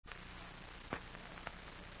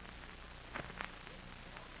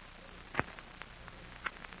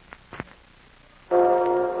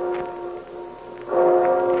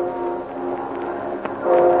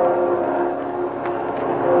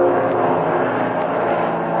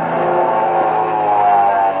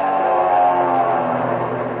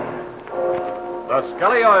The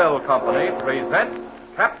Skelly Oil Company presents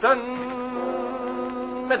Captain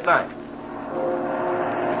Midnight.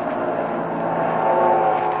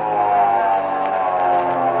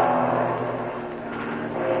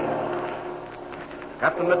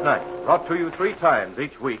 Captain Midnight, brought to you 3 times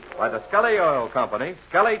each week by the Skelly Oil Company,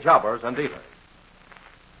 Skelly Jobbers and Dealers.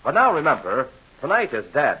 But now remember, tonight is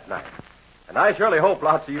Dad's night. And I surely hope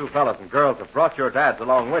lots of you fellas and girls have brought your dads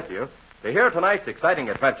along with you to hear tonight's exciting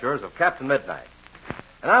adventures of Captain Midnight.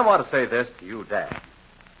 And I want to say this to you, Dad.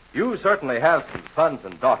 You certainly have some sons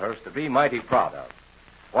and daughters to be mighty proud of.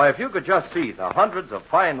 Why, if you could just see the hundreds of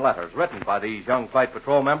fine letters written by these young Flight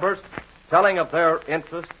Patrol members telling of their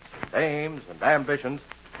interests, and aims, and ambitions,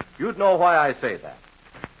 you'd know why I say that.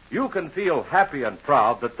 You can feel happy and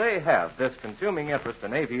proud that they have this consuming interest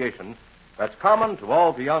in aviation that's common to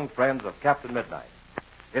all the young friends of Captain Midnight.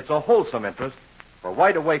 It's a wholesome interest for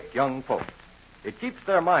wide-awake young folks. It keeps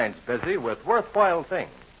their minds busy with worthwhile things,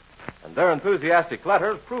 and their enthusiastic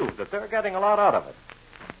letters prove that they're getting a lot out of it.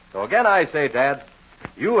 So again I say, Dad,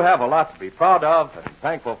 you have a lot to be proud of and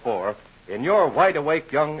thankful for in your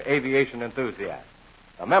wide-awake young aviation enthusiasts,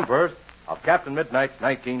 the members of Captain Midnight's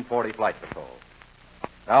 1940 Flight Patrol.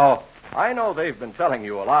 Now, I know they've been telling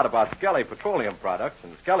you a lot about Skelly Petroleum products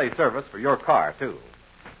and Skelly service for your car, too.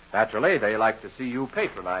 Naturally, they like to see you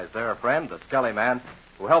patronize their friend, the Skelly man,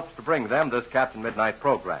 who helps to bring them this Captain Midnight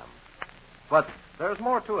program. But there's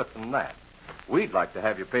more to it than that. We'd like to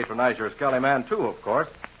have you patronize your Skelly man, too, of course,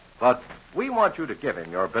 but we want you to give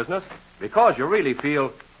him your business because you really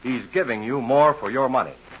feel he's giving you more for your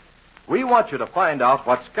money. We want you to find out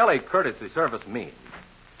what Skelly courtesy service means.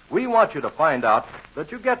 We want you to find out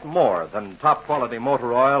that you get more than top-quality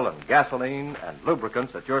motor oil and gasoline and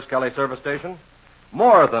lubricants at your Skelly service station,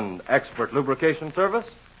 more than expert lubrication service,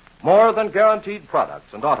 more than guaranteed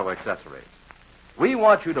products and auto accessories. We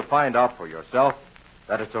want you to find out for yourself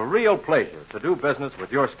that it's a real pleasure to do business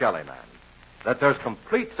with your Skelly man, that there's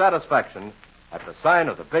complete satisfaction at the sign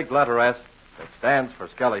of the big letter S that stands for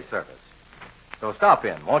Skelly service. So stop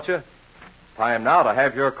in, won't you? It's time now to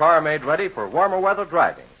have your car made ready for warmer weather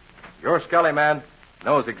driving. Your Skelly man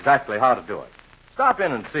knows exactly how to do it. Stop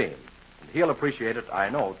in and see him, and he'll appreciate it, I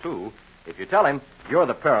know, too, if you tell him you're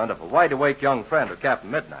the parent of a wide-awake young friend of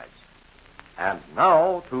Captain Midnight's. And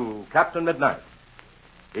now to Captain Midnight.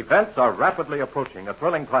 Events are rapidly approaching a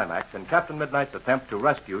thrilling climax in Captain Midnight's attempt to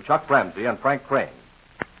rescue Chuck Ramsey and Frank Crane.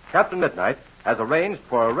 Captain Midnight has arranged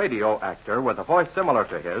for a radio actor with a voice similar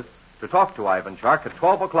to his to talk to Ivan Shark at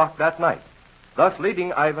 12 o'clock that night, thus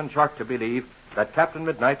leading Ivan Shark to believe that Captain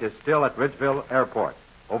Midnight is still at Ridgeville Airport,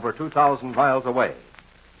 over 2,000 miles away.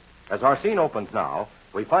 As our scene opens now,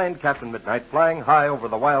 we find Captain Midnight flying high over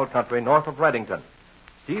the wild country north of Reddington.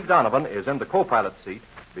 Steve Donovan is in the co-pilot's seat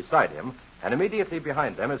beside him, and immediately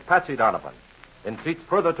behind them is Patsy Donovan. In seats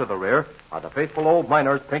further to the rear are the faithful old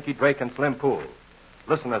miners Pinky Drake and Slim Poole.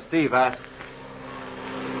 Listen as Steve asks,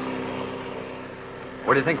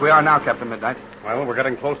 "Where do you think we are now, Captain Midnight?" Well, we're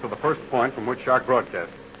getting close to the first point from which Shark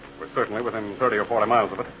broadcast. We're certainly within 30 or 40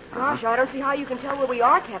 miles of it. Gosh, I don't see how you can tell where we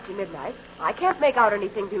are, Captain Midnight. I can't make out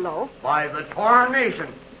anything below. By the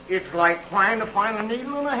tarnation, it's like trying to find a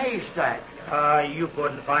needle in a haystack. You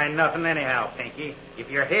couldn't find nothing anyhow, Pinky.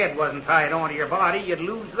 If your head wasn't tied onto your body, you'd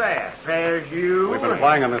lose that. Says you. We've been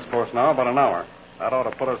flying on this course now about an hour. That ought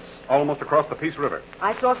to put us almost across the Peace River.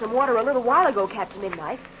 I saw some water a little while ago, Captain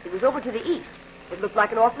Midnight. It was over to the east. It looked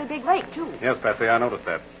like an awfully big lake, too. Yes, Patsy, I noticed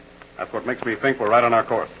that. That's what makes me think we're right on our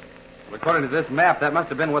course. Well, according to this map, that must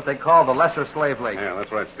have been what they call the Lesser Slave Lake. Yeah,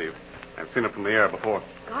 that's right, Steve. I've seen it from the air before.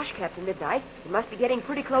 Gosh, Captain Midnight, it must be getting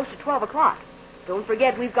pretty close to 12 o'clock. Don't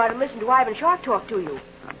forget we've got to listen to Ivan Shark talk to you.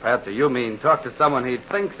 Now, Patsy, you mean talk to someone he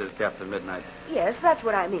thinks is Captain Midnight. Yes, that's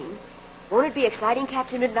what I mean. Won't it be exciting,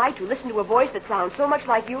 Captain Midnight, to listen to a voice that sounds so much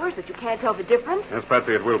like yours that you can't tell the difference? Yes,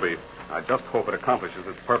 Patsy, it will be. I just hope it accomplishes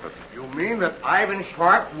its purpose. You mean that Ivan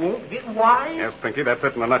Shark won't get wise? Yes, Pinky, that's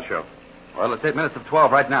it in a nutshell. Well, it's 8 minutes of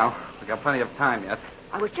 12 right now. We've got plenty of time yet.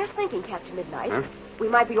 I was just thinking, Captain Midnight, Huh? we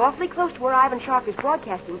might be awfully close to where Ivan Shark is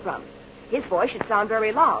broadcasting from. His voice should sound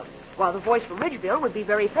very loud, while the voice from Ridgeville would be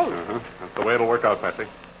very faint. That's the way it'll work out, Patsy.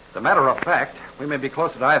 As a matter of fact, we may be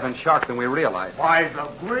closer to Ivan Shark than we realize. By the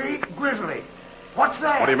great grizzly. What's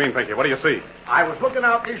that? What do you mean, Pinky? What do you see? I was looking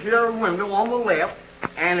out this here window on the left,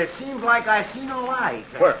 and it seems like I seen a light.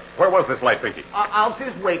 Where was this light, Pinky? Out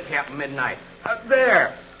this way, Captain Midnight.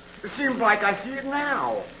 There. It seems like I see it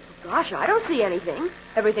now. Gosh, I don't see anything.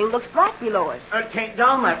 Everything looks black below us. It ain't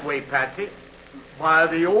down that way, Patsy. By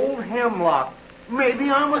the old hemlock.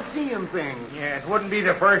 Maybe I'm a-seeing things. Yeah, it wouldn't be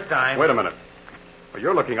the first time. Wait a minute. Well,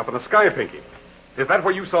 you're looking up in the sky, Pinky. Is that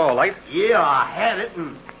where you saw a light? Yeah, I had it,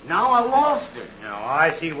 and Now I lost it. No,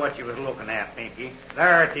 I see what you was looking at, Pinky.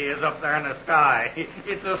 There it is, up there in the sky.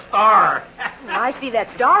 It's a star. Well, I see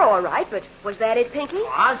that star all right, but was that it, Pinky?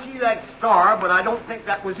 I see that star, but I don't think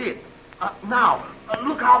that was it. Now,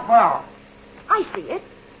 look out far. I see it.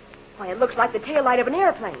 Why, it looks like the tail light of an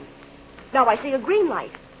airplane. Now I see a green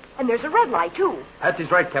light. And there's a red light, too.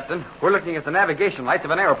 Patsy's right, Captain. We're looking at the navigation lights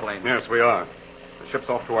of an airplane. Yes, we are. The ship's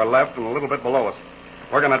off to our left and a little bit below us.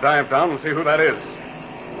 We're going to dive down and see who that is.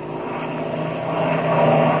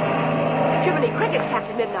 Jiminy Crickets,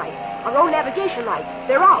 Captain Midnight. Our own navigation lights.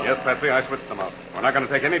 They're out. Yes, Patsy, I switched them out. We're not going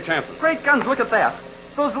to take any chances. Great guns, look at that.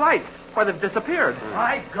 Those lights. Why, they've disappeared.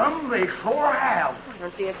 By gum, they sure have. I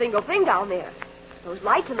don't see a single thing down there. Those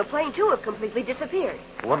lights in the plane, too, have completely disappeared.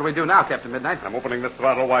 What do we do now, Captain Midnight? I'm opening this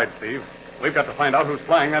throttle wide, Steve. We've got to find out who's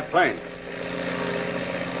flying that plane.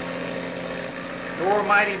 Sure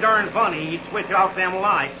mighty darn funny he'd switch off them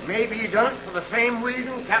lights. Maybe he done it for the same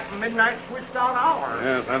reason Captain Midnight switched out ours.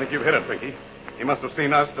 Yes, I think you've hit it, Pinky. He must have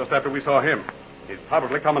seen us just after we saw him. He's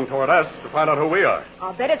probably coming toward us to find out who we are.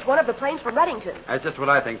 I'll bet it's one of the planes from Reddington. That's just what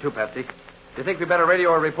I think, too, Patsy. Do you think we better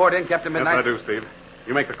radio a report in, Captain Midnight? Yes, I do, Steve.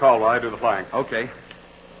 You make the call while I do the flying. Okay.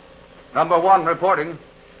 Number 1 reporting.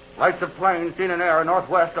 Lights of plane seen in air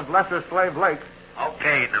northwest of Lesser Slave Lake.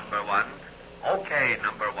 Okay, number 1. Okay,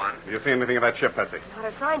 number 1. Do you see anything of that ship, Patsy? Not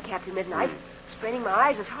a sign, Captain Midnight. Straining my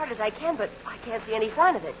eyes as hard as I can, but I can't see any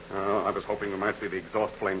sign of it. Oh, I was hoping we might see the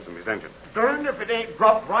exhaust flames from his engine. Darned if it ain't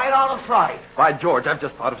dropped right out of sight. By George, I've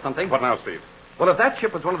just thought of something. What now, Steve? Well, if that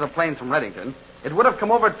ship was one of the planes from Reddington, it would have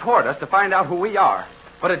come over toward us to find out who we are.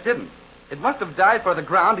 But it didn't. It must have dived for the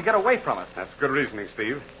ground to get away from us. That's good reasoning,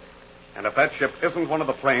 Steve. And if that ship isn't one of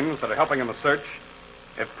the planes that are helping in the search,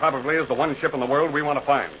 it probably is the one ship in the world we want to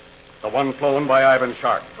find. The one flown by Ivan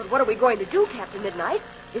Shark. But what are we going to do, Captain Midnight?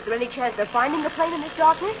 Is there any chance of finding the plane in this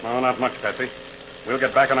darkness? No, not much, Patsy. We'll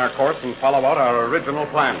get back on our course and follow out our original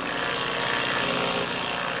plan.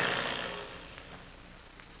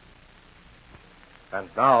 And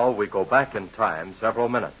now we go back in time several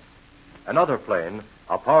minutes. Another plane,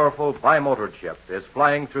 a powerful bimotored ship, is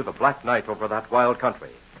flying through the black night over that wild country.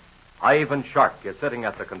 Ivan Shark is sitting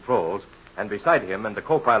at the controls, and beside him in the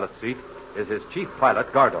co-pilot seat is his chief pilot,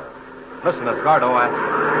 Gardo. Listen as Gardo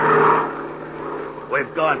asks.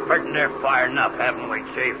 We've gone pretty near far enough, haven't we,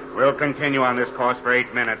 Chief? We'll continue on this course for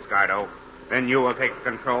 8 minutes, Gardo. Then you will take the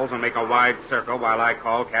controls and make a wide circle while I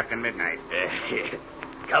call Captain Midnight.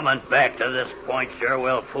 Coming back to this point sure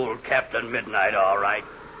will fool Captain Midnight, all right.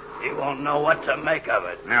 He won't know what to make of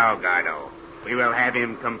it. No, Gardo. We will have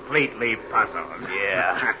him completely puzzled.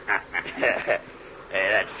 Yeah. Hey,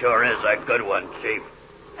 that sure is a good one, Chief.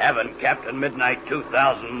 Having Captain Midnight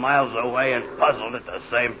 2,000 miles away and puzzled at the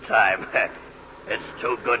same time. It's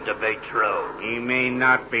too good to be true. He may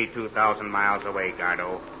not be 2,000 miles away,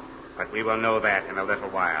 Gardo, but we will know that in a little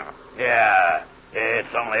while. Yeah.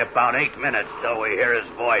 It's only about 8 minutes till we hear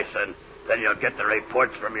his voice, and then you'll get the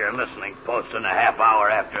reports from your listening post in a half hour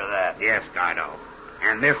after that. Yes, Gardo.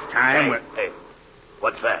 And this time... Hey,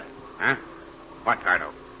 what's that? Huh? What,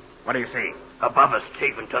 Gardo? What do you see? Above us,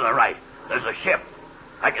 Chief, and to the right. There's a ship.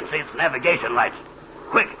 I can see its navigation lights.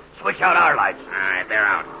 Quick, switch out our lights. All right, they're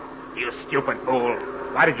out. You stupid fool.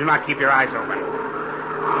 Why did you not keep your eyes open?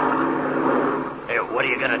 Hey, what are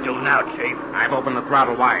you going to do now, Chief? I've opened the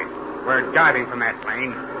throttle wide. We're diving from that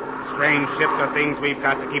plane. Strange ships are things we've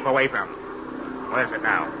got to keep away from. Where's it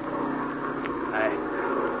now?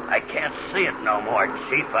 I can't see it no more,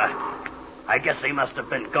 Chief. I guess he must have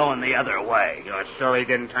been going the other way. You're sure he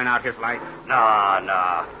didn't turn out his lights?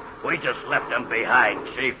 No. We just left him behind,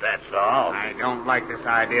 Chief, that's all. I don't like this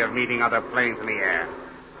idea of meeting other planes in the air.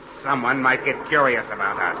 Someone might get curious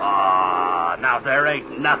about us. Now there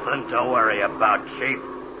ain't nothing to worry about, Chief.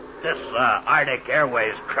 This Arctic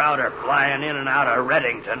Airways crowd are flying in and out of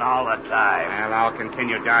Reddington all the time. Well, I'll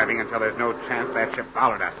continue diving until there's no chance that ship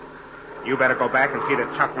followed us. You better go back and see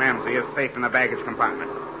that Chuck Ramsey is safe in the baggage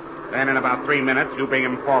compartment. Then in about 3 minutes, you bring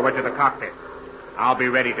him forward to the cockpit. I'll be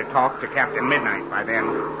ready to talk to Captain Midnight by then.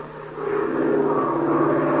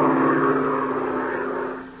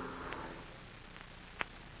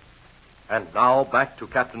 And now back to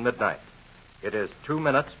Captain Midnight. It is 2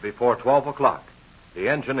 minutes before 12 o'clock. The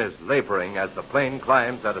engine is laboring as the plane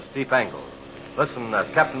climbs at a steep angle. Listen as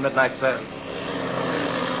Captain Midnight says.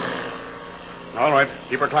 All right,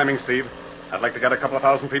 keep her climbing, Steve. I'd like to get a couple of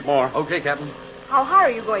 1,000 feet more. Okay, Captain. How high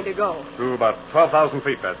are you going to go? To about 12,000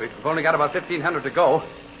 feet, Patsy. We've only got about 1,500 to go.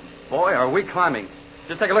 Boy, are we climbing.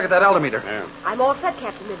 Just take a look at that altimeter. Yeah. I'm all set,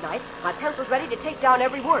 Captain Midnight. My pencil's ready to take down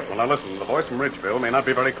every word. Well, now listen, the voice from Ridgeville may not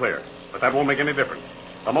be very clear, but that won't make any difference.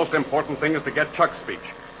 The most important thing is to get Chuck's speech.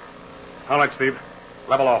 All right, Steve.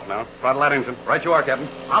 Level off now. Throttle that engine. Right you are, Captain.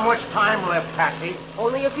 How much time left, Patsy?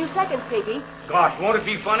 Only a few seconds, Pinky. Gosh, won't it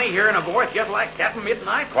be funny hearing a voice just like Captain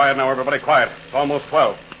Midnight? Quiet now, everybody. Quiet. It's almost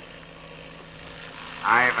 12.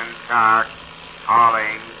 Ivan Shark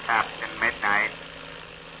calling Captain Midnight.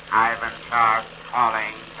 Ivan Shark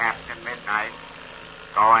calling Captain Midnight.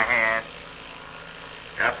 Go ahead.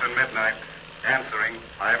 Captain Midnight. Answering.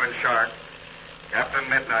 Ivan Shark. Captain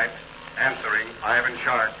Midnight. Answering. Ivan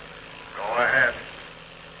Shark. Go ahead.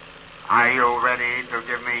 Are you ready to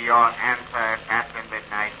give me your answer, Captain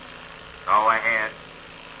Midnight? Go ahead.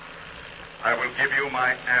 I will give you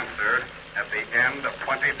my answer at the end of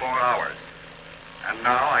 24 hours. And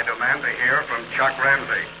now I demand to hear from Chuck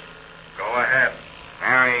Ramsey. Go ahead.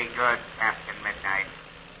 Very good, Captain Midnight.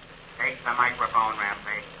 Take the microphone,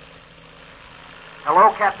 Ramsey.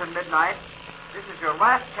 Hello, Captain Midnight. This is your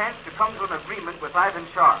last chance to come to an agreement with Ivan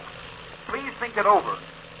Shark. Please think it over.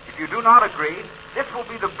 If you do not agree, this will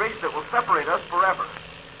be the bridge that will separate us forever.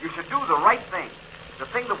 You should do the right thing, the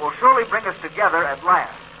thing that will surely bring us together at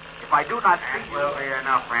last. If I do not see That you... will be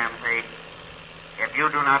enough, Ramsey. If you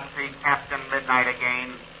do not see Captain Midnight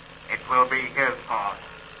again, it will be his fault.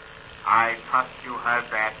 I trust you heard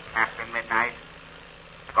that, Captain Midnight.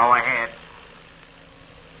 Go ahead.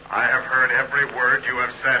 I have heard every word you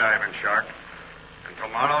have said, Ivan Shark. And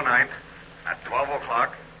tomorrow night, at 12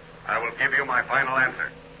 o'clock, I will give you my final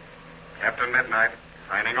answer. Captain Midnight,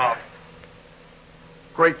 signing off.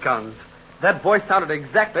 Great guns. That voice sounded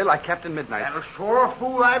exactly like Captain Midnight. That'll sure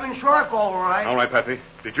fool Ivan Shark, all right. All right, Patsy.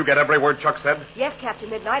 Did you get every word Chuck said? Yes, Captain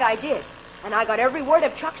Midnight, I did. And I got every word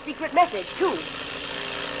of Chuck's secret message, too.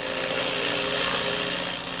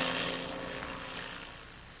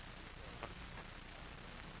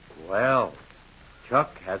 Well,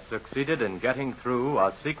 Chuck has succeeded in getting through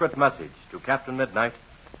a secret message to Captain Midnight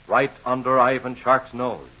right under Ivan Shark's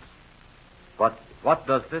nose. But what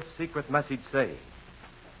does this secret message say?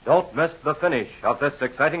 Don't miss the finish of this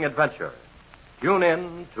exciting adventure. Tune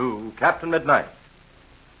in to Captain Midnight.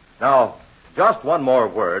 Now, just one more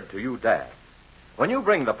word to you dads. When you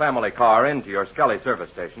bring the family car into your Scully service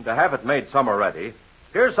station to have it made summer ready,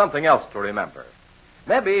 here's something else to remember.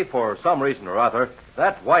 Maybe, for some reason or other,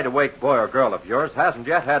 that wide-awake boy or girl of yours hasn't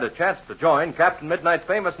yet had a chance to join Captain Midnight's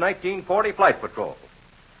famous 1940 Flight Patrol.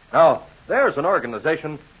 Now, there's an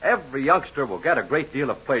organization every youngster will get a great deal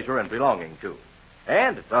of pleasure in belonging to.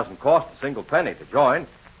 And it doesn't cost a single penny to join.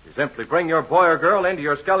 You simply bring your boy or girl into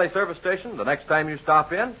your Scully service station the next time you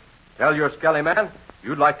stop in. Tell your Scully man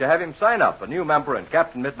you'd like to have him sign up a new member in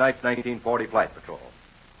Captain Midnight's 1940 Flight Patrol.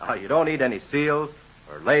 Now, you don't need any seals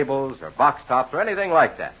or labels or box tops or anything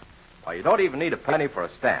like that. Why, you don't even need a penny for a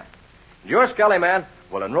stamp. Your Scully man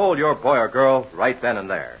will enroll your boy or girl right then and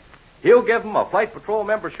there. He'll give them a Flight Patrol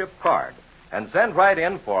membership card and send right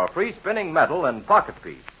in for a free spinning medal and pocket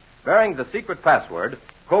piece bearing the secret password,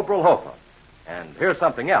 Cobral Hofa. And here's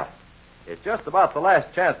something else. It's just about the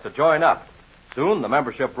last chance to join up. Soon the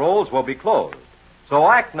membership rolls will be closed. So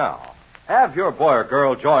act now. Have your boy or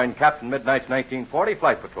girl join Captain Midnight's 1940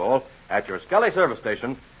 Flight Patrol at your Scully service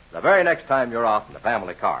station the very next time you're out in the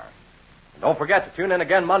family car. And don't forget to tune in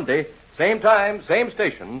again Monday, same time, same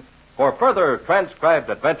station, for further transcribed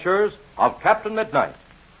adventures of Captain Midnight.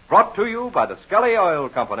 Brought to you by the Scully Oil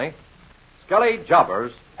Company, Scully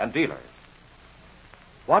Jobbers and Dealers.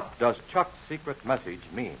 What does Chuck's secret message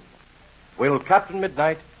mean? Will Captain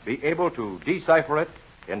Midnight be able to decipher it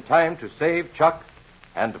in time to save Chuck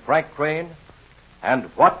and Frank Crane? And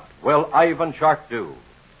what will Ivan Shark do?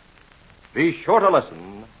 Be sure to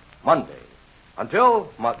listen Monday.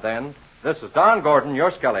 Until then, this is Don Gordon,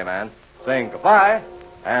 your Scully man, saying goodbye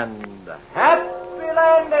and happy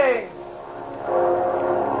landing!